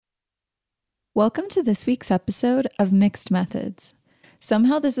Welcome to this week's episode of Mixed Methods.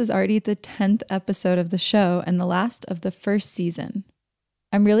 Somehow this is already the 10th episode of the show and the last of the first season.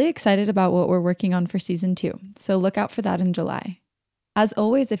 I'm really excited about what we're working on for season 2, so look out for that in July. As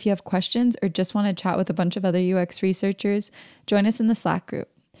always, if you have questions or just want to chat with a bunch of other UX researchers, join us in the Slack group.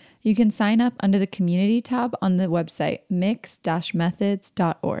 You can sign up under the community tab on the website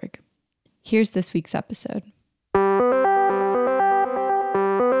mix-methods.org. Here's this week's episode.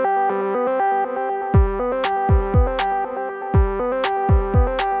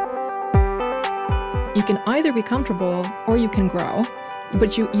 You can either be comfortable or you can grow,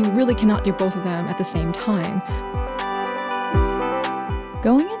 but you really cannot do both of them at the same time.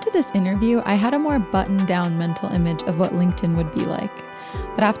 Going into this interview, I had a more buttoned-down mental image of what LinkedIn would be like.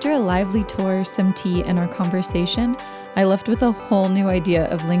 But after a lively tour, some tea, and our conversation, I left with a whole new idea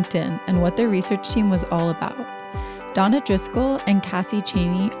of LinkedIn and what their research team was all about. Donna Driscoll and Cassie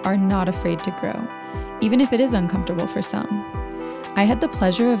Cheney are not afraid to grow, even if it is uncomfortable for some. I had the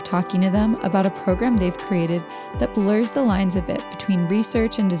pleasure of talking to them about a program they've created that blurs the lines a bit between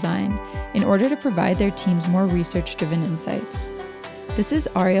research and design in order to provide their teams more research-driven insights. This is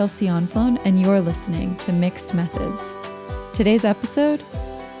Ariel Sionflone, and you're listening to Mixed Methods. Today's episode,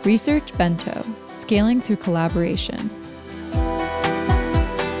 Research Bento, Scaling Through Collaboration.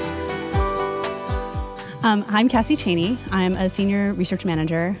 I'm Cassie Cheney. I'm a senior research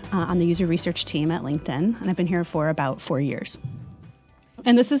manager on the user research team at LinkedIn, and I've been here for about 4 years.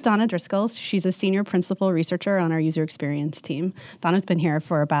 And this is Donna Driscoll. She's a senior principal researcher on our user experience team. Donna's been here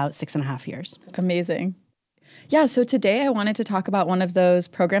for about 6.5 years. Amazing. Yeah, so today I wanted to talk about one of those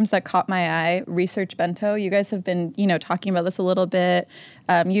programs that caught my eye, Research Bento. You guys have been, talking about this a little bit.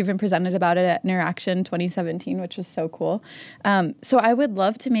 You even presented about it at Interaction 2017, which was so cool. So I would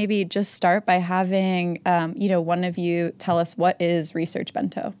love to maybe just start by having, one of you tell us what is Research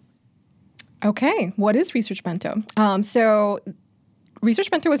Bento. Okay, what is Research Bento?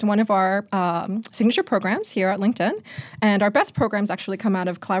 Research Bento is one of our signature programs here at LinkedIn, and our best programs actually come out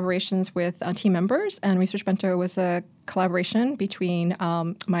of collaborations with team members, and Research Bento was a collaboration between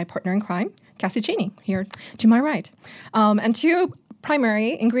my partner in crime, Cassie Cheney, here to my right. And two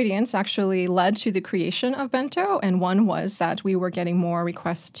primary ingredients actually led to the creation of Bento, and one was that we were getting more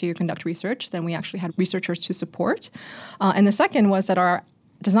requests to conduct research than we actually had researchers to support, and the second was that our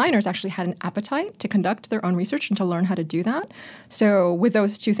designers actually had an appetite to conduct their own research and to learn how to do that. So with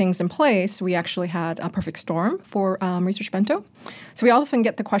those two things in place, we actually had a perfect storm for Research Bento. So we often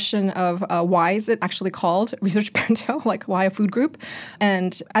get the question of why is it actually called Research Bento, like why a food group?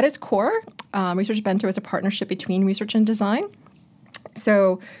 And at its core, Research Bento is a partnership between research and design.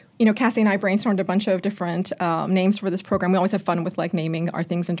 So Cassie and I brainstormed a bunch of different names for this program. We always have fun with naming our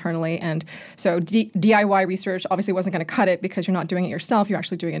things internally. And so DIY research obviously wasn't going to cut it because you're not doing it yourself. You're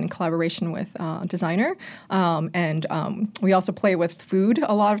actually doing it in collaboration with a designer. And we also play with food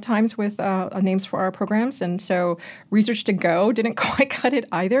a lot of times with names for our programs. And so Research to Go didn't quite cut it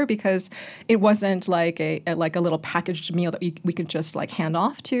either because it wasn't like a little packaged meal that we could just hand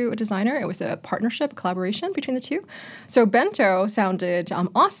off to a designer. It was a partnership, a collaboration between the two. So Bento sounded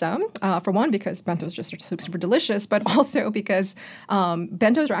awesome. For one, because bentos just are super delicious, but also because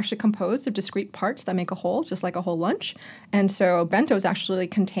bentos are actually composed of discrete parts that make a whole, just like a whole lunch. And so bentos actually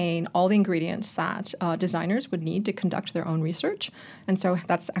contain all the ingredients that designers would need to conduct their own research. And so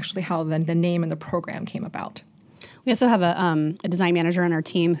that's actually how the name and the program came about. We also have a design manager on our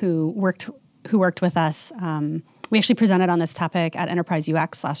team who worked with us. We actually presented on this topic at Enterprise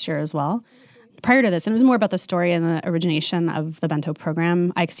UX last year as well. Prior to this, and it was more about the story and the origination of the Bento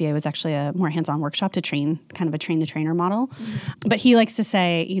program. IXDA was actually a more hands-on workshop to train, kind of a train-the-trainer model. Mm-hmm. But he likes to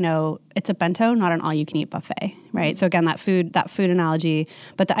say, it's a bento, not an all-you-can-eat buffet, right? Mm-hmm. So again, that food analogy.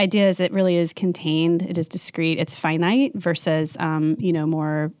 But the idea is it really is contained, it is discrete, it's finite versus,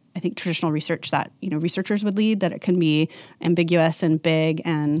 more, I think, traditional research that, researchers would lead, that it can be ambiguous and big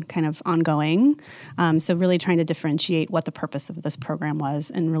and kind of ongoing. So really trying to differentiate what the purpose of this program was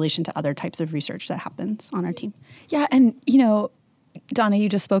in relation to other types of research that happens on our team. Yeah, and, Donna, you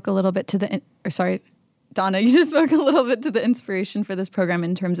just spoke a little bit to the inspiration for this program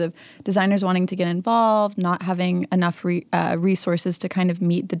in terms of designers wanting to get involved, not having enough resources to kind of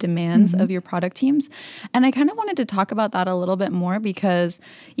meet the demands of your product teams. And I kind of wanted to talk about that a little bit more because,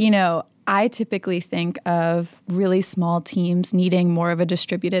 I typically think of really small teams needing more of a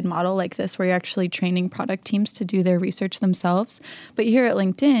distributed model like this, where you're actually training product teams to do their research themselves. But here at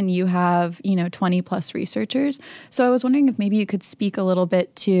LinkedIn, you have, 20 plus researchers. So I was wondering if maybe you could speak a little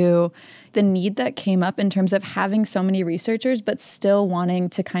bit to the need that came up in terms of having so many researchers, but still wanting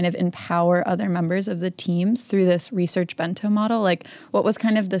to kind of empower other members of the teams through this research bento model. Like, what was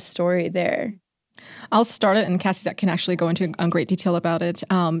kind of the story there? I'll start it, and Cassie can actually go into great detail about it.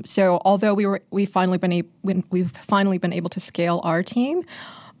 So, although we've finally been able to scale our team,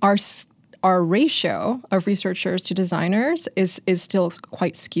 our ratio of researchers to designers is still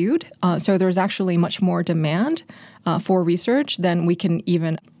quite skewed. So, there's actually much more demand for research than we can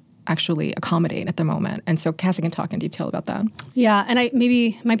even actually accommodate at the moment. And so Cassie can talk in detail about that. Yeah, and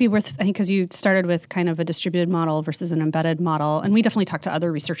might be worth, I think, because you started with kind of a distributed model versus an embedded model, and we definitely talked to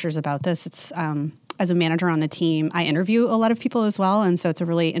other researchers about this. It's as a manager on the team, I interview a lot of people as well, and so it's a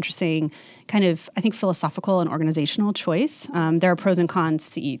really interesting kind of, I think, philosophical and organizational choice. There are pros and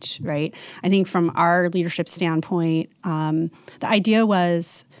cons to each, right? I think from our leadership standpoint, the idea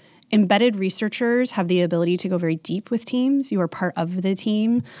was embedded researchers have the ability to go very deep with teams. You are part of the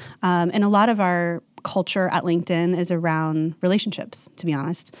team. And a lot of our culture at LinkedIn is around relationships, to be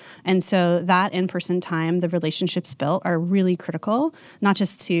honest. And so that in-person time, the relationships built are really critical, not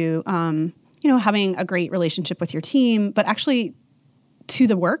just to, having a great relationship with your team, but actually to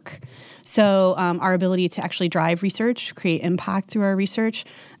the work. So our ability to actually drive research, create impact through our research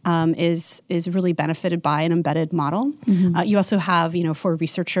is really benefited by an embedded model. Mm-hmm. You also have, for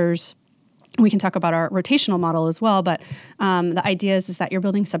researchers, we can talk about our rotational model as well, but the idea is that you're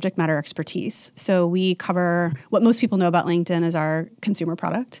building subject matter expertise. So we cover what most people know about LinkedIn is our consumer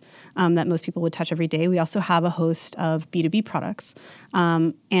product that most people would touch every day. We also have a host of B2B products.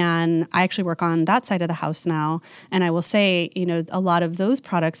 And I actually work on that side of the house now. And I will say, a lot of those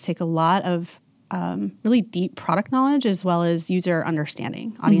products take a lot of really deep product knowledge as well as user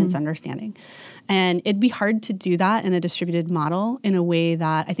understanding, audience understanding. And it'd be hard to do that in a distributed model in a way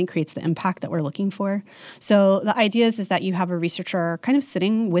that I think creates the impact that we're looking for. So the idea is that you have a researcher kind of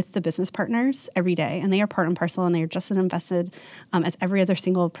sitting with the business partners every day, and they are part and parcel, and they are just as invested as every other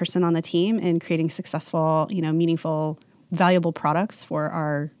single person on the team in creating successful, meaningful, valuable products for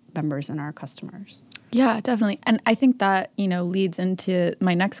our members and our customers. Yeah, definitely. And I think that, leads into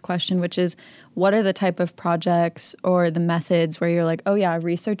my next question, which is what are the type of projects or the methods where you're like, oh yeah,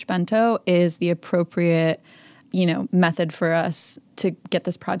 research bento is the appropriate, method for us to get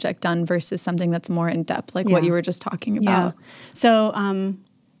this project done versus something that's more in depth, like what you were just talking about. Yeah. So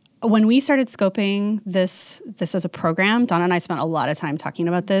when we started scoping this as a program, Donna and I spent a lot of time talking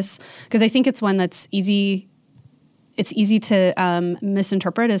about this because I think it's one that's easy. It's easy to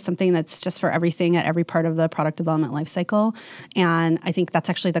misinterpret as something that's just for everything at every part of the product development lifecycle. And I think that's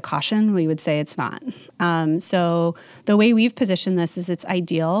actually the caution. We would say it's not. So the way we've positioned this is it's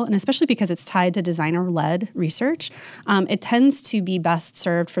ideal, and especially because it's tied to designer-led research, it tends to be best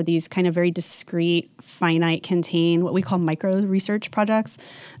served for these kind of very discrete, finite, contained, what we call micro-research projects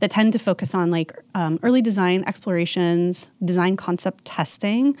that tend to focus on like early design explorations, design concept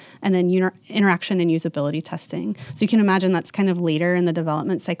testing, and then interaction and usability testing. So you can imagine that's kind of later in the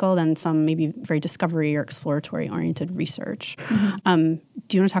development cycle than some maybe very discovery or exploratory oriented research. Mm-hmm.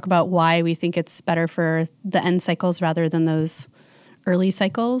 Do you want to talk about why we think it's better for the end cycles rather than those early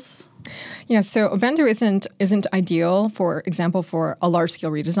cycles? Yeah, so bento isn't ideal, for example, for a large scale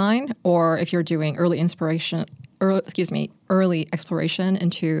redesign, or if you're doing early exploration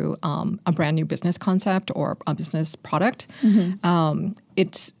into a brand new business concept or a business product. Mm-hmm.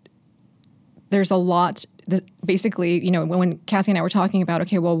 There's a lot. Basically, when Cassie and I were talking about,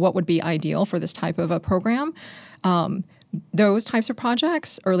 okay, well, what would be ideal for this type of a program? Those types of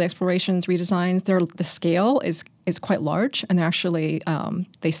projects, early explorations, redesigns, the scale is quite large, and they're actually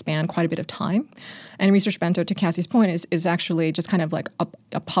they span quite a bit of time. And Research Bento, to Cassie's point, is actually just kind of like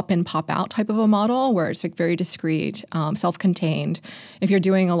a pop-in, pop-out type of a model where it's like very discrete, self-contained. If you're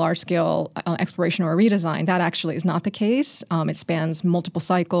doing a large-scale exploration or a redesign, that actually is not the case. It spans multiple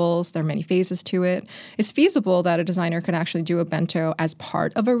cycles. There are many phases to it. It's feasible that a designer could actually do a bento as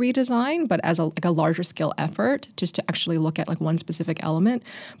part of a redesign, but as a larger-scale effort, just to actually look at like one specific element.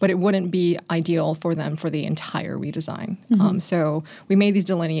 But it wouldn't be ideal for them for the entire redesign. Mm-hmm. So we made these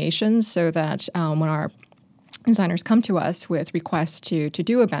delineations so that when our designers come to us with requests to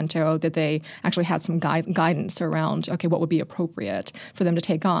do a bento, that they actually had some guidance around, okay, what would be appropriate for them to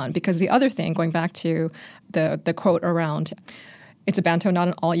take on. Because the other thing, going back to the quote around, it's a bento, not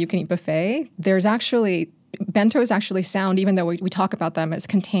an all-you-can-eat buffet, bentos actually sound, even though we talk about them as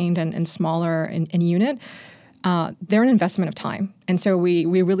contained and smaller in unit, they're an investment of time. And so we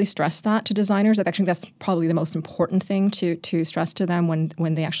really stress that to designers. That actually that's probably the most important thing to stress to them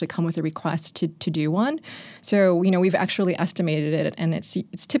when they actually come with a request to do one. So, we've actually estimated it, and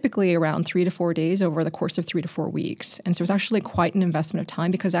it's typically around 3 to 4 days over the course of 3 to 4 weeks. And so it's actually quite an investment of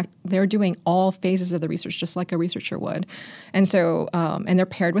time because they're doing all phases of the research just like a researcher would. And so, and they're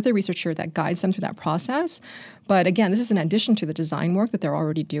paired with a researcher that guides them through that process. But again, this is in addition to the design work that they're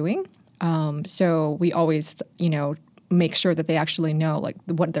already doing. So we always, make sure that they actually know like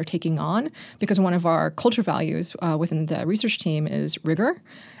what they're taking on, because one of our culture values within the research team is rigor,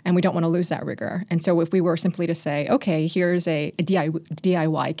 and we don't want to lose that rigor. And so if we were simply to say, okay, here's a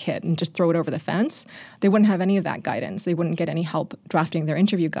DIY kit and just throw it over the fence, they wouldn't have any of that guidance. They wouldn't get any help drafting their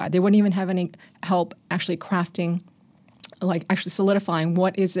interview guide. They wouldn't even have any help actually crafting, like actually solidifying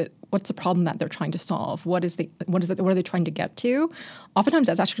what's the problem that they're trying to solve? What are they trying to get to? Oftentimes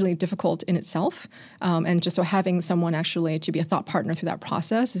that's actually difficult in itself. And just so having someone actually to be a thought partner through that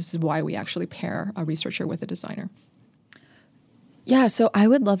process is why we actually pair a researcher with a designer. Yeah, so I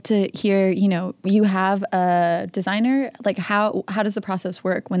would love to hear, you have a designer, like how does the process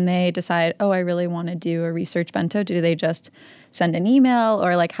work when they decide, I really want to do a research bento? Do they just send an email,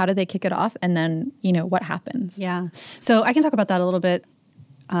 or like how do they kick it off? And then, what happens? Yeah, so I can talk about that a little bit.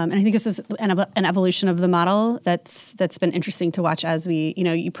 And I think this is an evolution of the model that's been interesting to watch as we,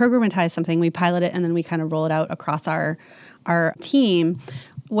 you programatize something, we pilot it, and then we kind of roll it out across our team.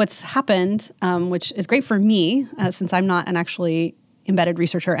 What's happened, which is great for me, since I'm not an actually embedded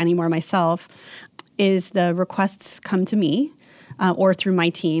researcher anymore myself, is the requests come to me or through my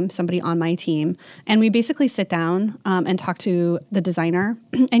team, somebody on my team. And we basically sit down and talk to the designer.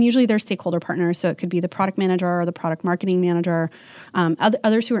 And usually they're stakeholder partners. So it could be the product manager or the product marketing manager,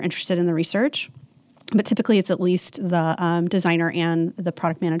 others who are interested in the research. But typically it's at least the designer and the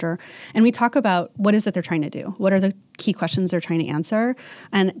product manager. And we talk about what is it they're trying to do? What are the key questions they're trying to answer?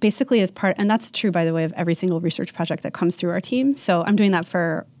 And basically and that's true, by the way, of every single research project that comes through our team. So I'm doing that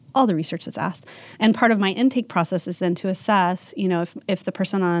for all the research that's asked. And part of my intake process is then to assess, if the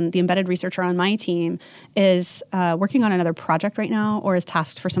person on the embedded researcher on my team is working on another project right now, or is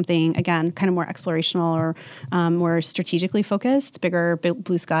tasked for something, again, kind of more explorational or more strategically focused, bigger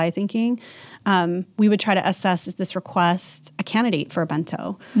blue sky thinking. We would try to assess, is this request a candidate for a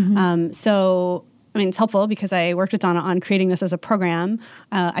bento? Mm-hmm. It's helpful because I worked with Donna on creating this as a program.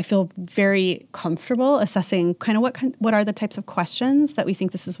 I feel very comfortable assessing kind of what are the types of questions that we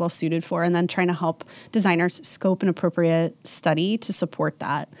think this is well suited for, and then trying to help designers scope an appropriate study to support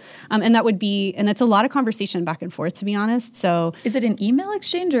that. And that would be, and it's a lot of conversation back and forth, to be honest. So is it an email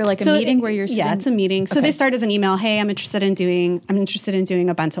exchange or like a meeting where you're sitting? Yeah, it's a meeting. So they start as an email. Hey, I'm interested in doing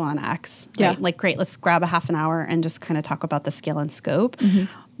a bento on X. Right? Yeah. Like, great, let's grab a half an hour and just kind of talk about the scale and scope. Mm-hmm.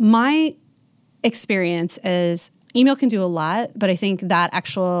 My experience is email can do a lot, but I think that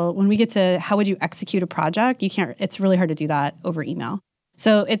when we get to how would you execute a project, it's really hard to do that over email.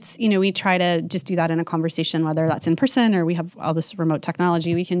 So it's, we try to just do that in a conversation, whether that's in person or we have all this remote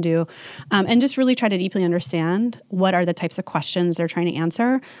technology we can do, and just really try to deeply understand what are the types of questions they're trying to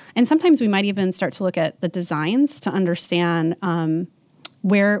answer. And sometimes we might even start to look at the designs to understand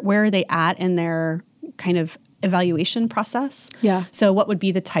where are they at in their kind of evaluation process. Yeah. So what would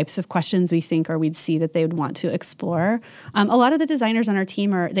be the types of questions we think or we'd see that they would want to explore? A lot of the designers on our team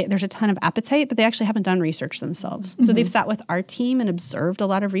there's a ton of appetite, but they actually haven't done research themselves. Mm-hmm. So they've sat with our team and observed a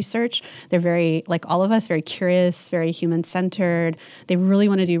lot of research. They're very, like all of us, very curious, very human-centered. They really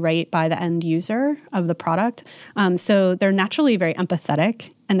want to do right by the end user of the product. So they're naturally very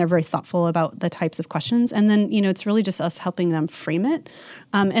empathetic, and they're very thoughtful about the types of questions. And then, it's really just us helping them frame it.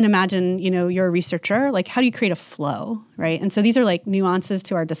 And imagine, you're a researcher, like how do you create a flow, right? And so these are like nuances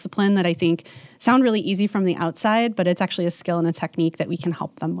to our discipline that I think sound really easy from the outside, but it's actually a skill and a technique that we can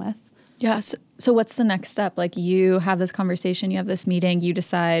help them with. Yeah. So what's the next step? Like you have this conversation, you have this meeting, you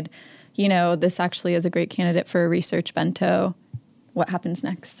decide, this actually is a great candidate for a research bento. What happens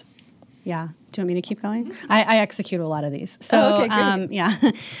next? Yeah. Do you want me to keep going? I execute a lot of these. So, okay, great. Yeah.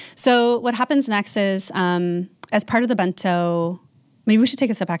 So what happens next is, as part of the bento, maybe we should take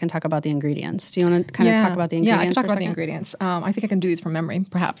a step back and talk about the ingredients. Do you want to kind of talk about the ingredients? Yeah, I can talk about the ingredients. I think I can do these from memory,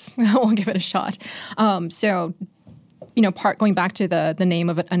 perhaps. We'll give it a shot. Going back to the name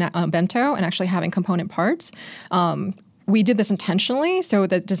of a bento and actually having component parts, we did this intentionally so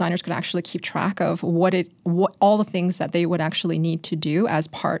that designers could actually keep track of what all the things that they would actually need to do as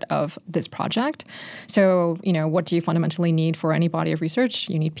part of this project. So, what do you fundamentally need for any body of research?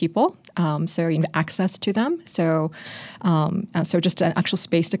 You need people. So you need access to them. So just an actual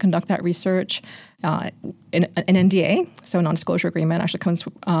space to conduct that research. an NDA, so a non-disclosure agreement, actually comes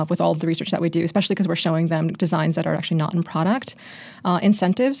with all of the research that we do, especially because we're showing them designs that are actually not in product.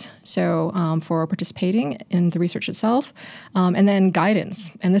 Incentives, so for participating in the research itself, and then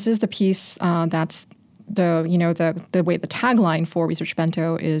guidance. And this is the piece that's the way the tagline for Research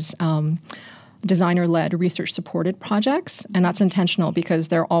Bento is designer-led, research-supported projects, and that's intentional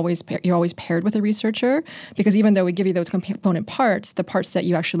because you're always paired with a researcher. Because even though we give you those component parts, the parts that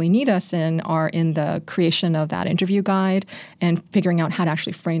you actually need us in are in the creation of that interview guide and figuring out how to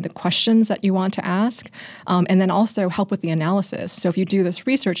actually frame the questions that you want to ask, and then also help with the analysis. So if you do this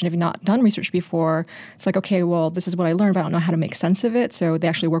research and if you've not done research before, it's like, okay, well, this is what I learned, but I don't know how to make sense of it. So they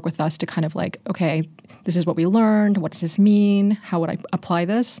actually work with us to kind of like, okay, this is what we learned. What does this mean? How would I apply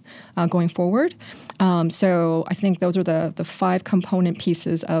this going forward? So I think those are the 5 component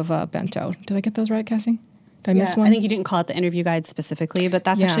pieces of Bento. Did I get those right, Cassie? Did I miss one? I think you didn't call out the interview guide specifically, but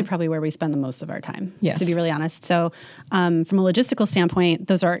that's actually probably where we spend the most of our time, to be really honest. So from a logistical standpoint,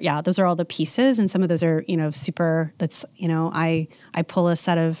 those are all the pieces, and some of those are, super, I pull a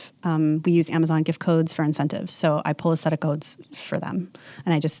set of, we use Amazon gift codes for incentives. So I pull a set of codes for them,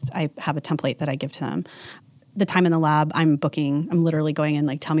 and I have a template that I give to them. The time in the lab, I'm literally going in,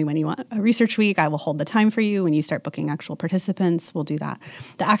 like, tell me when you want a research week. I will hold the time for you. When you start booking actual participants, we'll do that.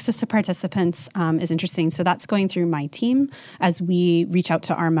 The access to participants is interesting. So that's going through my team. As we reach out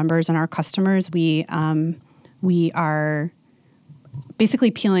to our members and our customers, we are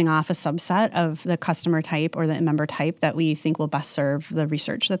basically peeling off a subset of the customer type or the member type that we think will best serve the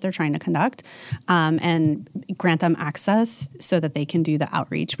research that they're trying to conduct, and grant them access so that they can do the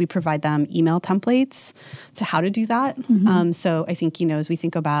outreach. We provide them email templates to how to do that. Mm-hmm. So I think, as we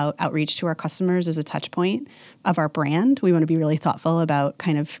think about outreach to our customers as a touch point of our brand, we want to be really thoughtful about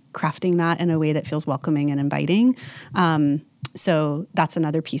kind of crafting that in a way that feels welcoming and inviting. So that's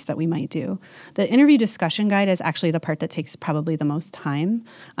another piece that we might do. The interview discussion guide is actually the part that takes probably the most time.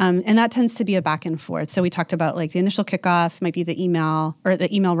 And that tends to be a back and forth. So we talked about, like, the initial kickoff might be the email or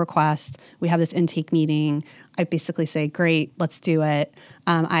the email request. We have this intake meeting. I basically say, great, let's do it.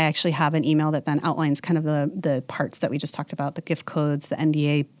 I actually have an email that then outlines kind of the parts that we just talked about, the gift codes, the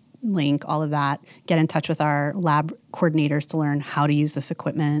NDA link, all of that. Get in touch with our lab coordinators to learn how to use this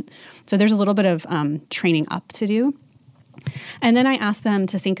equipment. So there's a little bit of training up to do. And then I ask them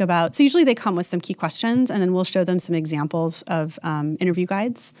to think about, so usually they come with some key questions, and then we'll show them some examples of interview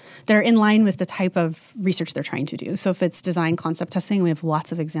guides that are in line with the type of research they're trying to do. So if it's design concept testing, we have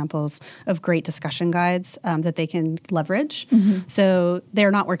lots of examples of great discussion guides that they can leverage. Mm-hmm. So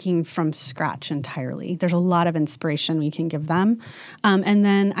they're not working from scratch entirely. There's a lot of inspiration we can give them. And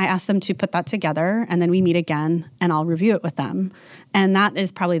then I ask them to put that together, and then we meet again, and I'll review it with them. And that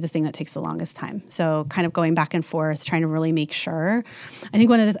is probably the thing that takes the longest time. So kind of going back and forth, trying to really make sure. I think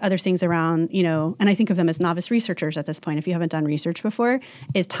one of the other things around, and I think of them as novice researchers at this point, if you haven't done research before,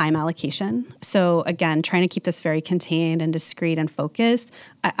 is time allocation. So again, trying to keep this very contained and discreet and focused.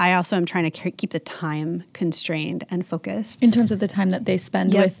 I also am trying to keep the time constrained and focused. In terms of the time that they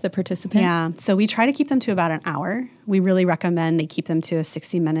spend with the participant? Yeah. So we try to keep them to about an hour. We really recommend they keep them to a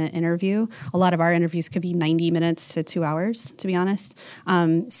 60-minute interview. A lot of our interviews could be 90 minutes to 2 hours, to be honest.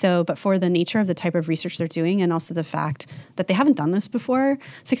 But for the nature of the type of research they're doing, and also the fact that they haven't done this before,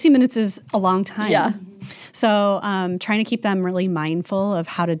 60 minutes is a long time. Yeah. So trying to keep them really mindful of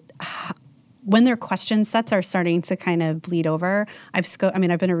when their question sets are starting to kind of bleed over. I've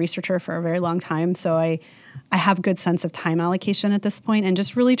been a researcher for a very long time, so I have good sense of time allocation at this point, and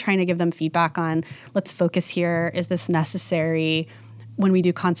just really trying to give them feedback on, let's focus here. Is this necessary? When we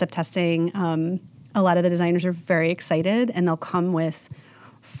do concept testing, a lot of the designers are very excited, and they'll come with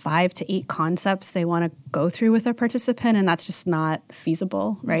 5 to 8 concepts they want to go through with a participant, and that's just not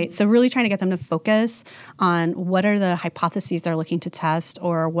feasible, right? Mm-hmm. So really trying to get them to focus on what are the hypotheses they're looking to test,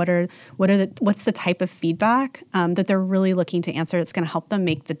 or what's the type of feedback that they're really looking to answer that's going to help them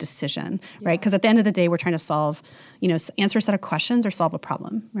make the decision, right? Because at the end of the day, we're trying to solve, answer a set of questions or solve a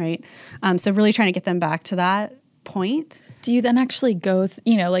problem, right? So really trying to get them back to that point. Do you then actually go,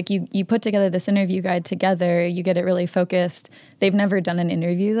 you put together this interview guide together, you get it really focused. They've never done an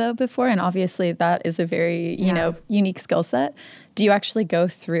interview, though, before, and obviously that is a very, unique skill set. Do you actually go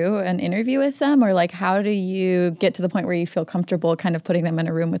through an interview with them, or how do you get to the point where you feel comfortable kind of putting them in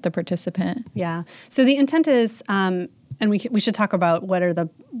a room with the participant? Yeah. So the intent is, and we should talk about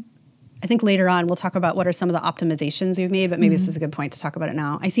I think later on we'll talk about what are some of the optimizations we've made, but maybe this is a good point to talk about it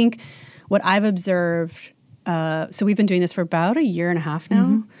now. I think what I've observed, so we've been doing this for about a year and a half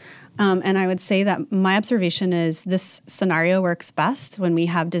now. And I would say that my observation is this scenario works best when we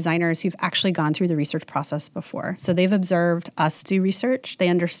have designers who've actually gone through the research process before. So they've observed us do research. They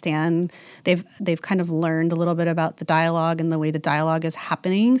understand. They've kind of learned a little bit about the dialogue and the way the dialogue is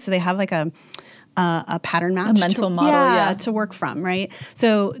happening. So they have like a pattern match, a mental model, to work from, right?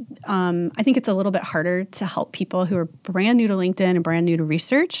 So I think it's a little bit harder to help people who are brand new to LinkedIn and brand new to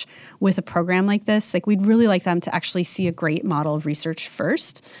research with a program like this. Like, we'd really like them to actually see a great model of research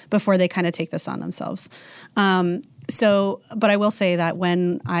first before they kind of take this on themselves. But I will say that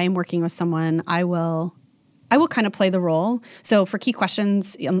when I'm working with someone, I will kind of play the role. So for key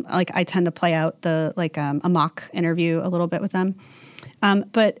questions, like I tend to play out a mock interview a little bit with them.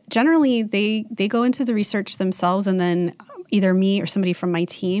 But generally, they go into the research themselves, and then either me or somebody from my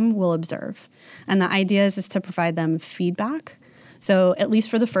team will observe. And the idea is to provide them feedback. So at least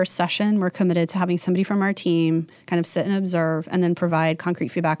for the first session, we're committed to having somebody from our team kind of sit and observe and then provide concrete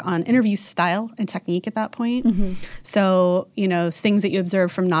feedback on interview style and technique at that point. Mm-hmm. So, things that you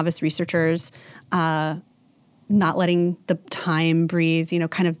observe from novice researchers, not letting the time breathe,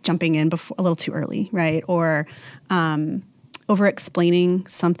 kind of jumping in a little too early, right? Or over-explaining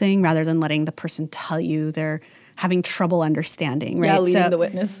something rather than letting the person tell you they're having trouble understanding, right? Yeah, leading the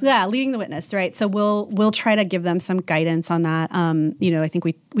witness. Yeah, leading the witness, right? So we'll try to give them some guidance on that. I think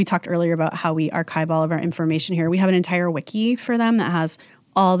we talked earlier about how we archive all of our information here. We have an entire wiki for them that has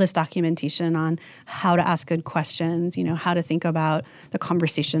all this documentation on how to ask good questions, how to think about the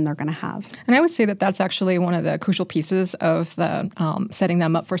conversation they're going to have. And I would say that that's actually one of the crucial pieces of the setting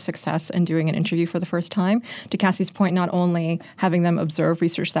them up for success and doing an interview for the first time. To Cassie's point, not only having them observe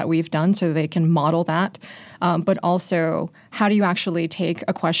research that we've done so they can model that, but also how do you actually take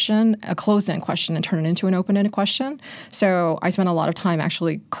a question, a closed-end question, and turn it into an open-ended question? So I spent a lot of time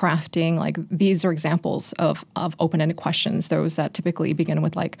actually crafting, like, these are examples of open-ended questions, those that typically begin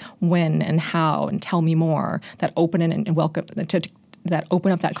with like when and how and tell me more, that open and welcome that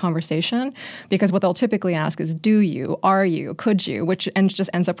open up that conversation, because what they'll typically ask is, do you, are you, could you, which just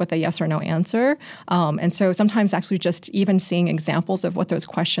ends up with a yes or no answer. And so sometimes actually just even seeing examples of what those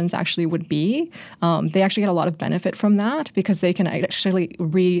questions actually would be, they actually get a lot of benefit from that, because they can actually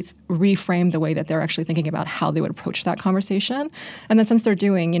reframe the way that they're actually thinking about how they would approach that conversation. And then since they're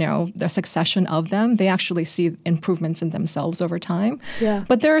doing, the succession of them, they actually see improvements in themselves over time. Yeah.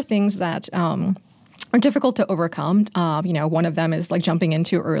 But there are things that are difficult to overcome. One of them is like jumping in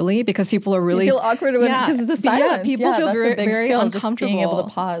too early, because people are really feel awkward because of the silence. Yeah, people feel very, very skill, uncomfortable. Just being able to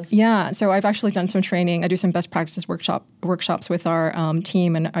pause. Yeah, so I've actually done some training. I do some best practices workshops with our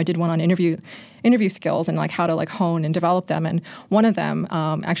team, and I did one on interview skills and like how to like hone and develop them. And one of them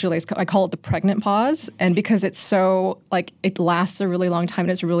actually is, I call it the pregnant pause, and because it's so like it lasts a really long time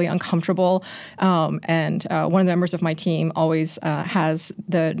and it's really uncomfortable. And one of the members of my team always has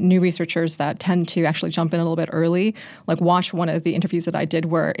the new researchers that tend to actually jump in a little bit early, like watch one of the interviews that I did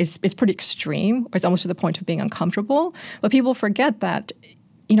where it's pretty extreme. It's almost to the point of being uncomfortable. But people forget that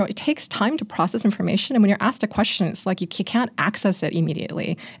it takes time to process information. And when you're asked a question, it's like you can't access it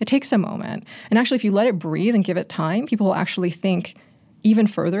immediately. It takes a moment. And actually, if you let it breathe and give it time, people will actually think even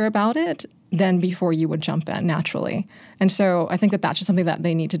further about it than before you would jump in naturally. And so I think that that's just something that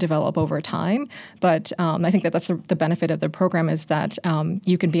they need to develop over time. But I think that that's the benefit of the program, is that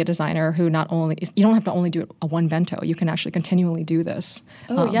you can be a designer who you don't have to only do a one bento. You can actually continually do this.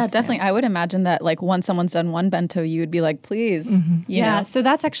 Oh, yeah, definitely. Yeah. I would imagine that like once someone's done one bento, you would be like, please. Mm-hmm. You know? So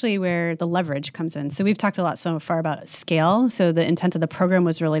that's actually where the leverage comes in. So we've talked a lot so far about scale. So the intent of the program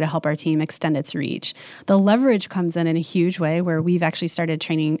was really to help our team extend its reach. The leverage comes in a huge way where we've actually started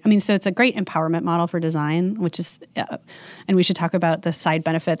training. So it's a great empowerment model for design, which is, and we should talk about the side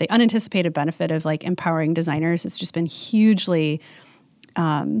benefit, the unanticipated benefit of like empowering designers. It's just been hugely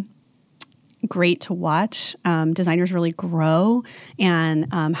great to watch designers really grow, and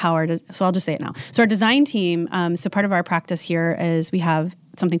so I'll just say it now. So our design team, so part of our practice here is we have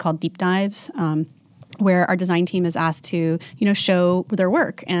something called deep dives, where our design team is asked to, show their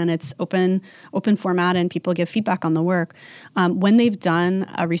work, and it's open format, and people give feedback on the work. When they've done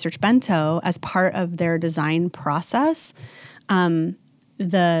a research bento as part of their design process,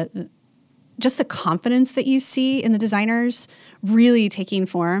 just the confidence that you see in the designers really taking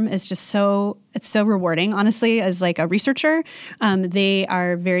form is just it's so rewarding, honestly, as like a researcher. They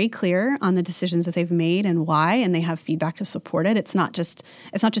are very clear on the decisions that they've made and why, and they have feedback to support it. It's not just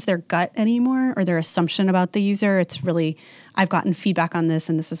their gut anymore or their assumption about the user. It's really, I've gotten feedback on this,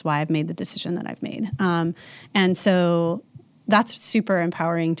 and this is why I've made the decision that I've made. And so that's super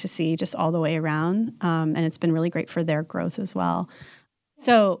empowering to see just all the way around. And it's been really great for their growth as well.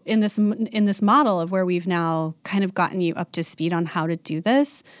 So in this model of where we've now kind of gotten you up to speed on how to do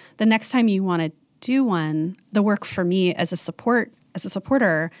this, the next time you want to do one, the work for me as a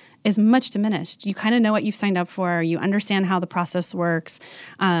supporter is much diminished. You kind of know what you've signed up for. You understand how the process works.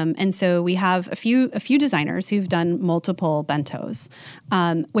 And so we have a few designers who've done multiple bentos,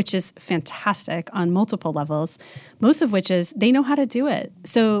 which is fantastic on multiple levels, most of which is they know how to do it.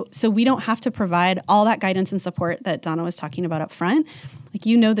 So we don't have to provide all that guidance and support that Donna was talking about up front. Like,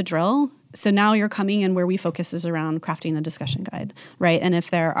 you know the drill. So now you're coming in where we focus is around crafting the discussion guide, right? And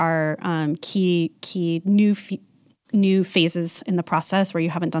if there are key new phases in the process where you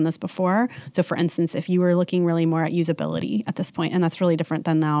haven't done this before. So for instance, if you were looking really more at usability at this point, and that's really different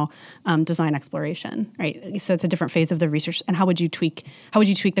than now design exploration, right? So it's a different phase of the research. And how would you tweak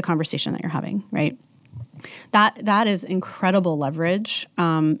the conversation that you're having, right? That is incredible leverage,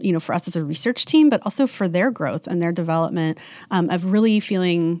 for us as a research team, but also for their growth and their development of really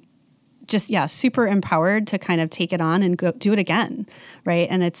feeling super empowered to kind of take it on and go do it again, right?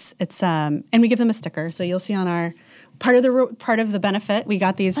 And it's and we give them a sticker, so you'll see on our part of the benefit we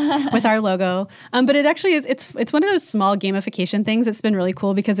got these with our logo. But it actually is it's one of those small gamification things that's been really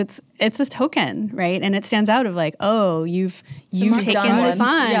cool because it's a token, right? And it stands out of like, oh, you've taken this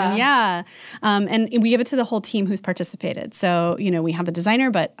on, yeah. And we give it to the whole team who's participated. So we have the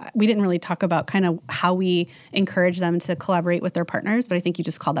designer, but we didn't really talk about kind of how we encourage them to collaborate with their partners. But I think you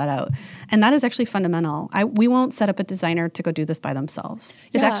just called that out, and that is actually fundamental. We won't set up a designer to go do this by themselves.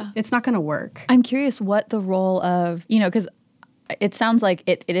 It's not going to work. I'm curious what the role of because it sounds like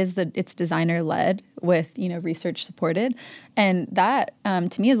it's designer led with research supported, and that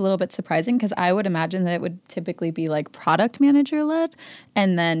to me is a little bit surprising because I would imagine that it would typically be like product manager led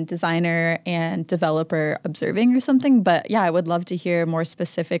and then designer and developer observing or something. But yeah, I would love to hear more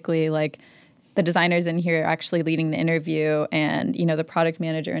specifically like the designers in here actually leading the interview and the product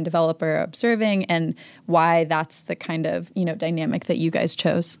manager and developer observing, and why that's the kind of dynamic that you guys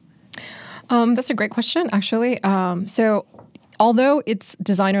chose. That's a great question, actually. So although it's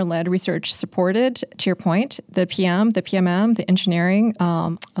designer-led, research-supported, to your point, the PM, the PMM, the engineering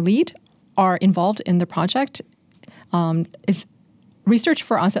lead are involved in the project. Research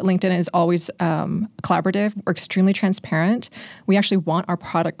for us at LinkedIn is always collaborative. We're extremely transparent. We actually want our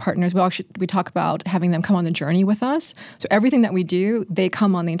product partners. We talk about having them come on the journey with us. So everything that we do, they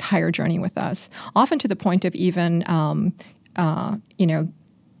come on the entire journey with us, often to the point of even,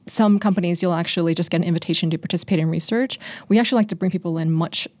 some companies, you'll actually just get an invitation to participate in research. We actually like to bring people in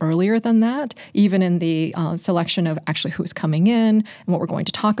much earlier than that, even in the selection of actually who's coming in and what we're going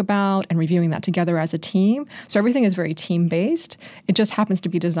to talk about and reviewing that together as a team. So everything is very team-based. It just happens to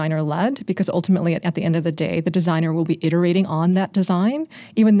be designer-led because ultimately at the end of the day, the designer will be iterating on that design,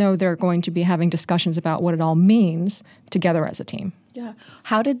 even though they're going to be having discussions about what it all means together as a team. Yeah.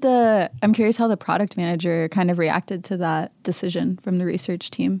 I'm curious how the product manager kind of reacted to that decision from the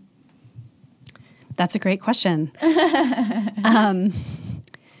research team. That's a great question. I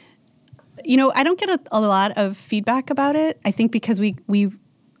don't get a lot of feedback about it. I think because we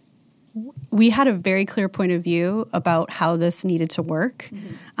had a very clear point of view about how this needed to work.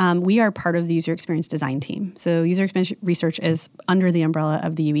 Mm-hmm. We are part of the user experience design team. So user experience research is under the umbrella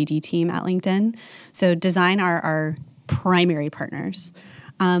of the UED team at LinkedIn. So design are our primary partners.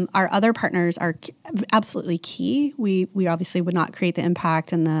 Our other partners are absolutely key. We obviously would not create the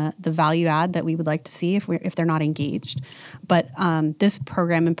impact and the value add that we would like to see if they're not engaged. But this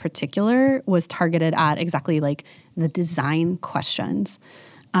program in particular was targeted at exactly like the design questions.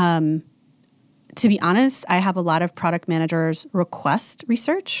 To be honest, I have a lot of product managers request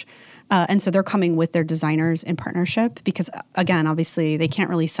research. And so they're coming with their designers in partnership because, again, obviously they can't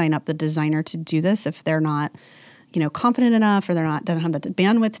really sign up the designer to do this if they're not confident enough or they don't have the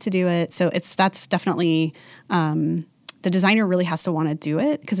bandwidth to do it. So that's definitely the designer really has to want to do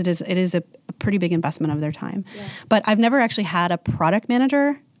it because it is a pretty big investment of their time. Yeah. But I've never actually had a product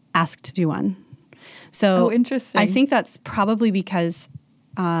manager ask to do one. So interesting. I think that's probably because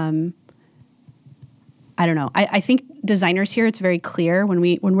I don't know. I think designers here, it's very clear when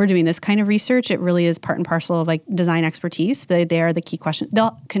we're doing this kind of research, it really is part and parcel of like design expertise. They are the key question.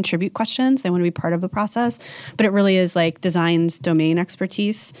 They'll contribute questions. They want to be part of the process, but it really is like design's domain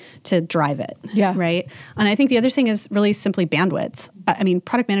expertise to drive it. Yeah. Right. And I think the other thing is really simply bandwidth. I mean,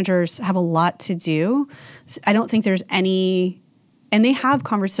 product managers have a lot to do. So I don't think there's any. And they have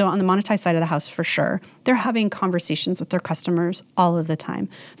so on the monetized side of the house, for sure, they're having conversations with their customers all of the time.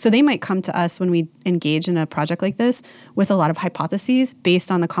 So they might come to us when we engage in a project like this with a lot of hypotheses based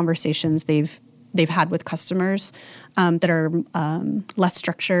on the conversations they've had with customers that are less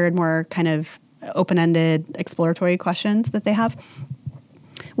structured, more kind of open-ended exploratory questions that they have.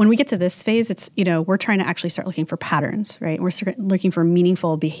 when we get to this phase, it's, we're trying to actually start looking for patterns, right? We're looking for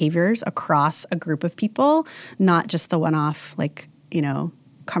meaningful behaviors across a group of people, not just the one-off,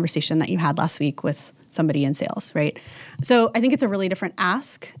 conversation that you had last week with somebody in sales, right? So I think it's a really different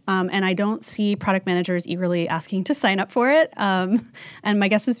ask, and I don't see product managers eagerly asking to sign up for it. And my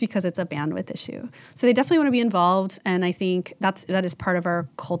guess is because it's a bandwidth issue. So they definitely want to be involved, and I think that is part of our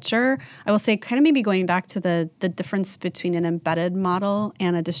culture. I will say, kind of maybe going back to the difference between an embedded model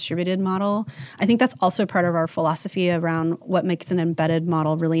and a distributed model. I think that's also part of our philosophy around what makes an embedded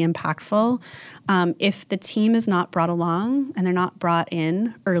model really impactful. If the team is not brought along and they're not brought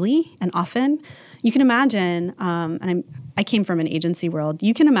in early and often, you can imagine, and I came from an agency world,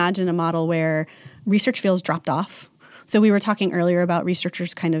 you can imagine a model where research feels dropped off. So we were talking earlier about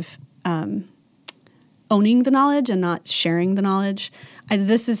researchers kind of owning the knowledge and not sharing the knowledge.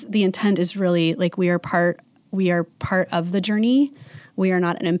 The intent is really like we are part of the journey. We are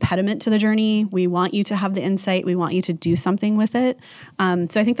not an impediment to the journey. We want you to have the insight. We want you to do something with it.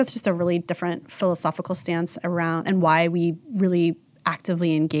 So I think that's just a really different philosophical stance around and why we really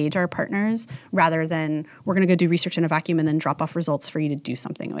actively engage our partners rather than we're going to go do research in a vacuum and then drop off results for you to do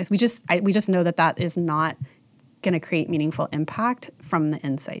something with. We just know that is not going to create meaningful impact from the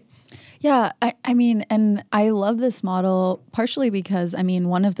insights. Yeah, I mean, and I love this model partially because,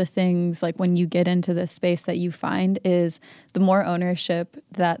 one of the things like when you get into this space that you find is the more ownership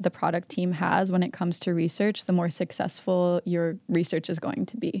that the product team has when it comes to research, the more successful your research is going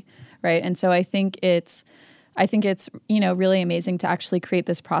to be, right? And so I think it's really amazing to actually create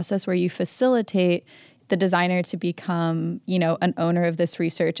this process where you facilitate the designer to become, an owner of this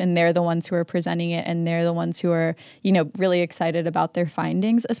research, and they're the ones who are presenting it, and they're the ones who are, really excited about their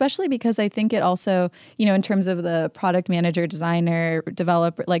findings, especially because I think it also, in terms of the product manager, designer,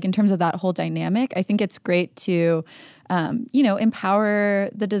 developer, like in terms of that whole dynamic, I think it's great to empower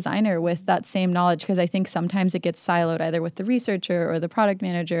the designer with that same knowledge, because I think sometimes it gets siloed either with the researcher or the product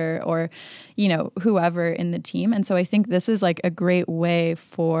manager or, whoever in the team. And so I think this is like a great way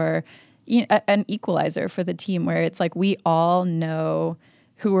for an equalizer for the team where it's like we all know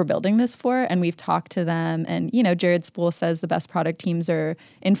who we're building this for and we've talked to them. And, Jared Spool says the best product teams are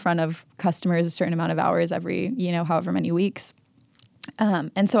in front of customers a certain amount of hours every, however many weeks.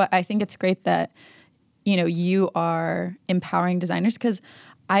 And so I think it's great that you are empowering designers, because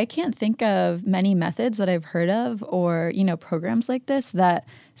I can't think of many methods that I've heard of or, programs like this that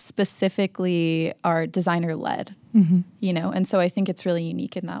specifically are designer led, and so I think it's really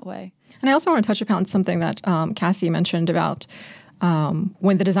unique in that way. And I also want to touch upon something that Cassie mentioned about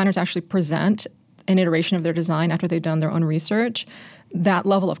when the designers actually present an iteration of their design after they've done their own research, that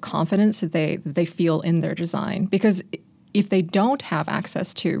level of confidence that they feel in their design. Because if they don't have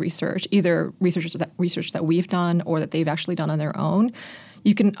access to research, either research that we've done or that they've actually done on their own,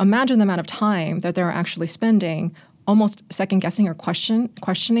 you can imagine the amount of time that they're actually spending almost second-guessing or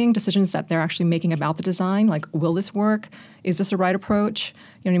questioning decisions that they're actually making about the design. Like, will this work? Is this the right approach?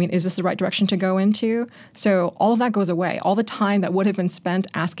 You know what I mean? Is this the right direction to go into? So all of that goes away. All the time that would have been spent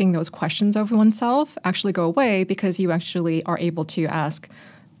asking those questions of oneself actually go away because you actually are able to ask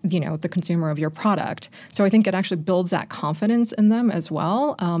the consumer of your product. So I think it actually builds that confidence in them as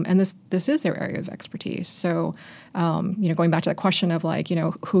well. And this is their area of expertise. So, going back to that question of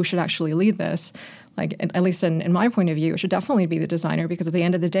who should actually lead this, at least in my point of view, it should definitely be the designer, because at the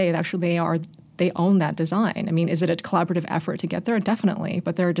end of the day, they own that design. I mean, is it a collaborative effort to get there? Definitely.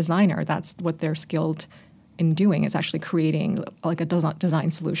 But they're a designer. That's what they're skilled in doing, is actually creating like a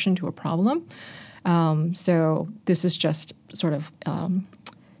design solution to a problem. So this is just sort of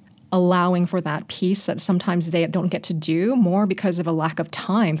allowing for that piece that sometimes they don't get to do more because of a lack of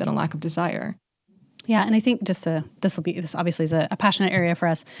time than a lack of desire. Yeah, and I think this obviously is a passionate area for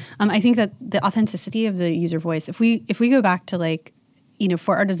us. I think that the authenticity of the user voice, if we go back to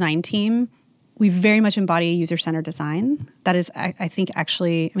for our design team, we very much embody user-centered design. That is, I think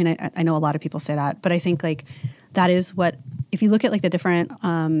actually, I know a lot of people say that, but I think that is what, if you look at the different,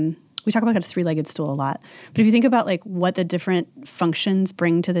 we talk about a three-legged stool a lot, but if you think about what the different functions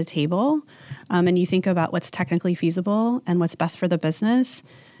bring to the table, and you think about what's technically feasible and what's best for the business,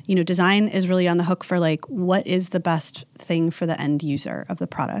 design is really on the hook for what is the best thing for the end user of the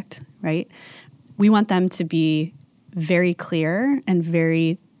product, right? We want them to be very clear and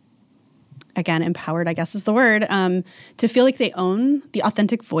very, again, empowered, I guess is the word, to feel like they own the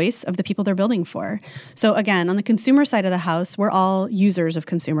authentic voice of the people they're building for. So again, on the consumer side of the house, we're all users of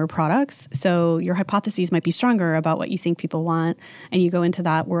consumer products. So your hypotheses might be stronger about what you think people want, and you go into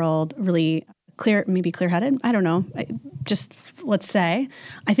that world really clear-headed. I don't know. Let's say.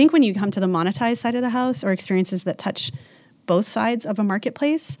 I think when you come to the monetized side of the house, or experiences that touch both sides of a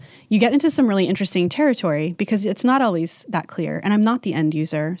marketplace, you get into some really interesting territory because it's not always that clear. And I'm not the end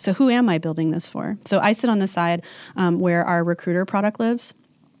user. So who am I building this for? So I sit on the side where our recruiter product lives.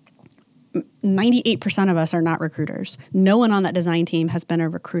 98% of us are not recruiters. No one on that design team has been a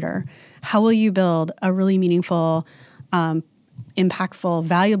recruiter. How will you build a really meaningful, impactful,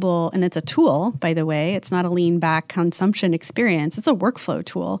 valuable, and it's a tool, by the way. It's not a lean back consumption experience. It's a workflow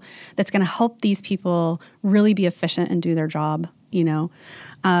tool that's going to help these people really be efficient and do their job,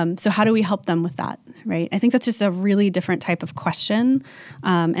 So how do we help them with that, right? I think that's just a really different type of question.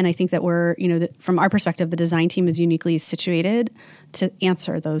 And I think that we're, from our perspective, the design team is uniquely situated to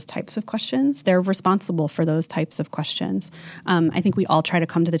answer those types of questions. They're responsible for those types of questions. I think we all try to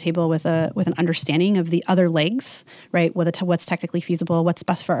come to the table with an understanding of the other legs, right? What's technically feasible, what's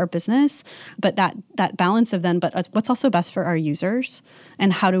best for our business, but that balance of then, but what's also best for our users,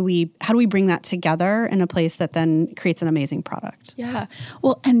 and how do we bring that together in a place that then creates an amazing product? Yeah.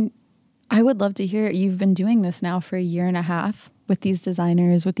 Well, and I would love to hear, you've been doing this now for a year and a half with these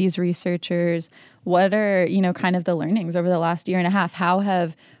designers, with these researchers. What are, kind of the learnings over the last year and a half? How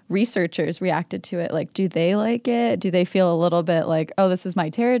have researchers reacted to it? Like, do they like it? Do they feel a little bit like, oh, this is my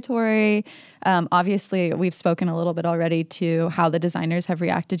territory? Obviously, we've spoken a little bit already to how the designers have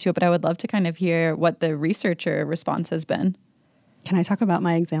reacted to it, but I would love to kind of hear what the researcher response has been. Can I talk about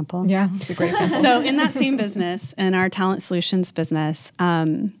my example? Yeah, it's a great example. So in that same business, in our talent solutions business,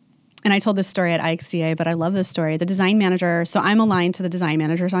 and I told this story at IXDA, but I love this story. The design manager, so I'm aligned to the design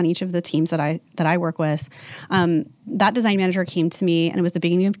managers on each of the teams that I work with. That design manager came to me, and it was the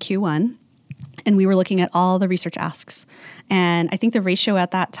beginning of Q1, and we were looking at all the research asks. And I think the ratio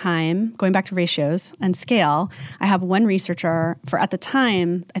at that time, going back to ratios and scale, I have one researcher for, at the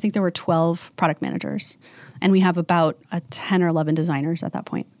time, I think there were 12 product managers. And we have about 10 or 11 designers at that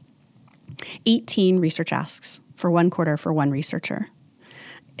point. 18 research asks for one quarter for one researcher.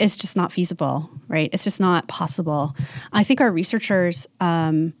 It's just not feasible, right? It's just not possible. I think our researchers,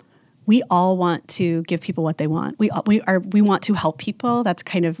 we all want to give people what they want. We want to help people. That's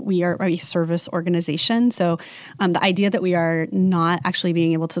kind of, we are a service organization. So the idea that we are not actually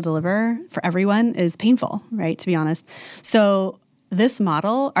being able to deliver for everyone is painful, right? To be honest. So this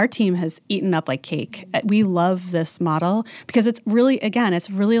model, our team has eaten up like cake. We love this model because it's really, again, it's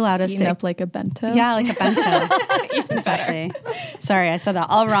really allowed us eaten up like a bento? Yeah, like a bento. Exactly. Sorry, I said that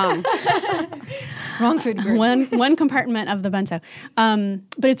all wrong. Wrong food group. One compartment of the bento.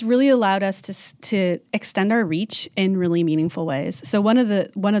 But it's really allowed us to extend our reach in really meaningful ways. So one of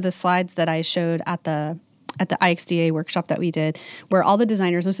the slides that I showed at the IXDA workshop that we did, where all the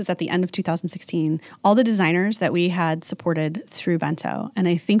designers, this was at the end of 2016, all the designers that we had supported through Bento. And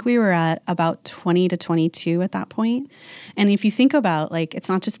I think we were at about 20 to 22 at that point. And if you think about, like, it's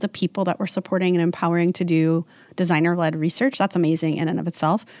not just the people that we're supporting and empowering to do designer-led research, that's amazing in and of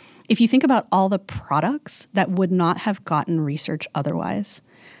itself. If you think about all the products that would not have gotten research otherwise,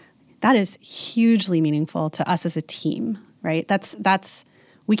 that is hugely meaningful to us as a team, right? That's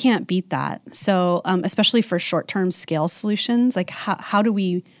we can't beat that. So especially for short-term scale solutions, like how do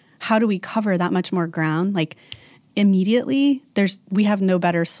we cover that much more ground? Like immediately, we have no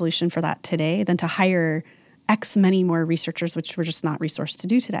better solution for that today than to hire X many more researchers, which we're just not resourced to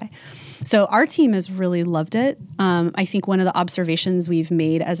do today. So our team has really loved it. I think one of the observations we've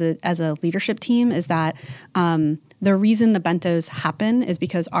made as a leadership team is that the reason the bentos happen is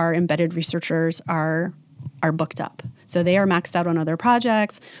because our embedded researchers are booked up. So they are maxed out on other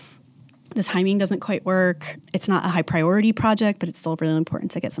projects. The timing doesn't quite work. It's not a high priority project, but it's still really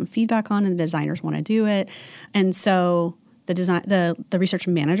important to get some feedback on, and the designers want to do it. And so the research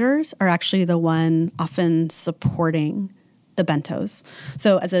managers are actually the one often supporting the bentos.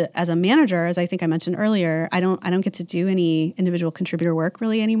 So as a manager, as I think I mentioned earlier, I don't get to do any individual contributor work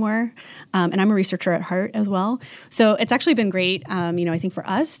really anymore. And I'm a researcher at heart as well. So it's actually been great, I think for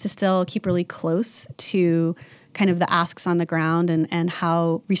us to still keep really close to kind of the asks on the ground and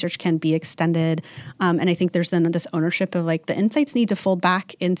how research can be extended. And I think there's then this ownership of like the insights need to fold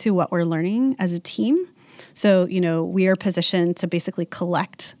back into what we're learning as a team. So, we are positioned to basically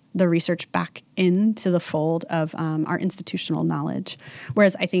collect the research back into the fold of our institutional knowledge.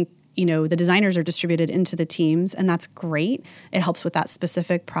 Whereas I think, the designers are distributed into the teams, and that's great. It helps with that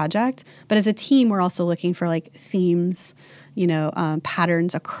specific project. But as a team, we're also looking for like themes,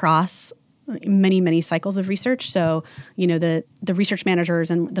 patterns across many, many cycles of research. So, the research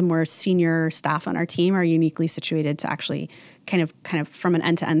managers and the more senior staff on our team are uniquely situated to actually kind of from an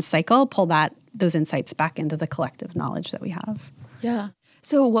end-to-end cycle, pull those insights back into the collective knowledge that we have. Yeah.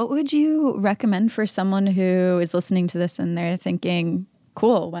 So what would you recommend for someone who is listening to this and they're thinking,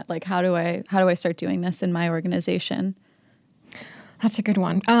 cool, how do I start doing this in my organization? That's a good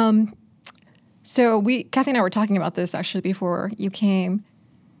one. So Cassie and I were talking about this actually before you came.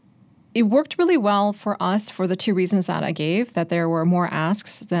 It worked really well for us for the two reasons that I gave, that there were more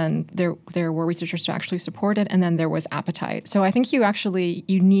asks than there were researchers to actually support it, and then there was appetite. So I think you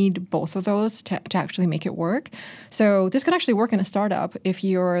need both of those to actually make it work. So this could actually work in a startup if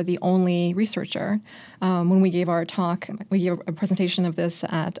you're the only researcher. When we gave our talk, we gave a presentation of this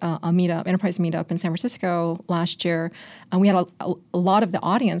at a meetup, enterprise meetup in San Francisco last year. We had a lot of the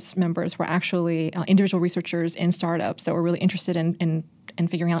audience members were actually individual researchers in startups that were really interested in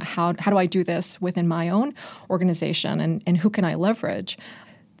figuring out how do I do this within my own organization and who can I leverage.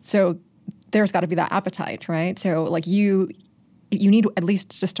 So there's got to be that appetite, right? So like you need at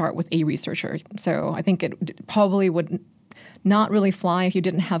least to start with a researcher. So I think it probably would not really fly if you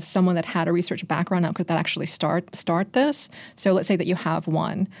didn't have someone that had a research background that could actually start this. So let's say that you have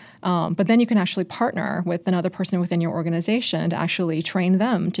one, but then you can actually partner with another person within your organization to actually train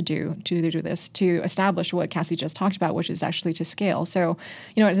them to do this, to establish what Cassie just talked about, which is actually to scale. So,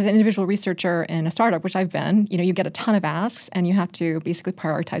 as an individual researcher in a startup, which I've been, you get a ton of asks and you have to basically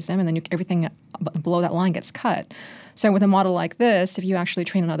prioritize them, and then everything below that line gets cut. So with a model like this, if you actually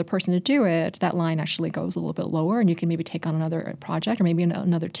train another person to do it, that line actually goes a little bit lower, and you can maybe take on another project or maybe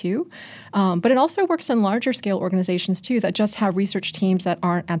another two. But it also works in larger scale organizations too that just have research teams that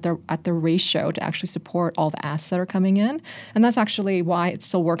aren't at the ratio to actually support all the asks that are coming in. And that's actually why it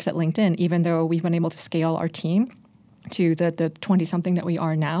still works at LinkedIn, even though we've been able to scale our team to the 20-something that we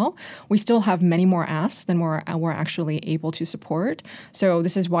are now. We still have many more asks than we're actually able to support. So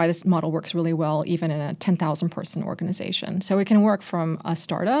this is why this model works really well even in a 10,000-person organization. So it can work from a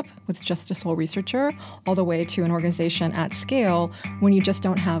startup with just a sole researcher all the way to an organization at scale when you just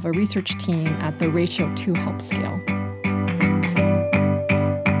don't have a research team at the ratio to help scale.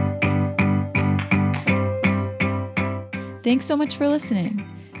 Thanks so much for listening.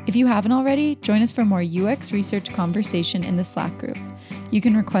 If you haven't already, join us for more UX research conversation in the Slack group. You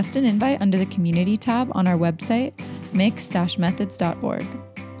can request an invite under the community tab on our website, mix-methods.org.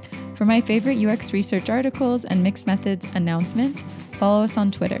 For my favorite UX research articles and Mixed Methods announcements, follow us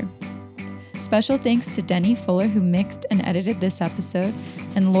on Twitter. Special thanks to Denny Fuller, who mixed and edited this episode,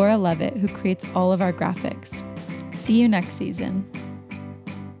 and Laura Levitt, who creates all of our graphics. See you next season.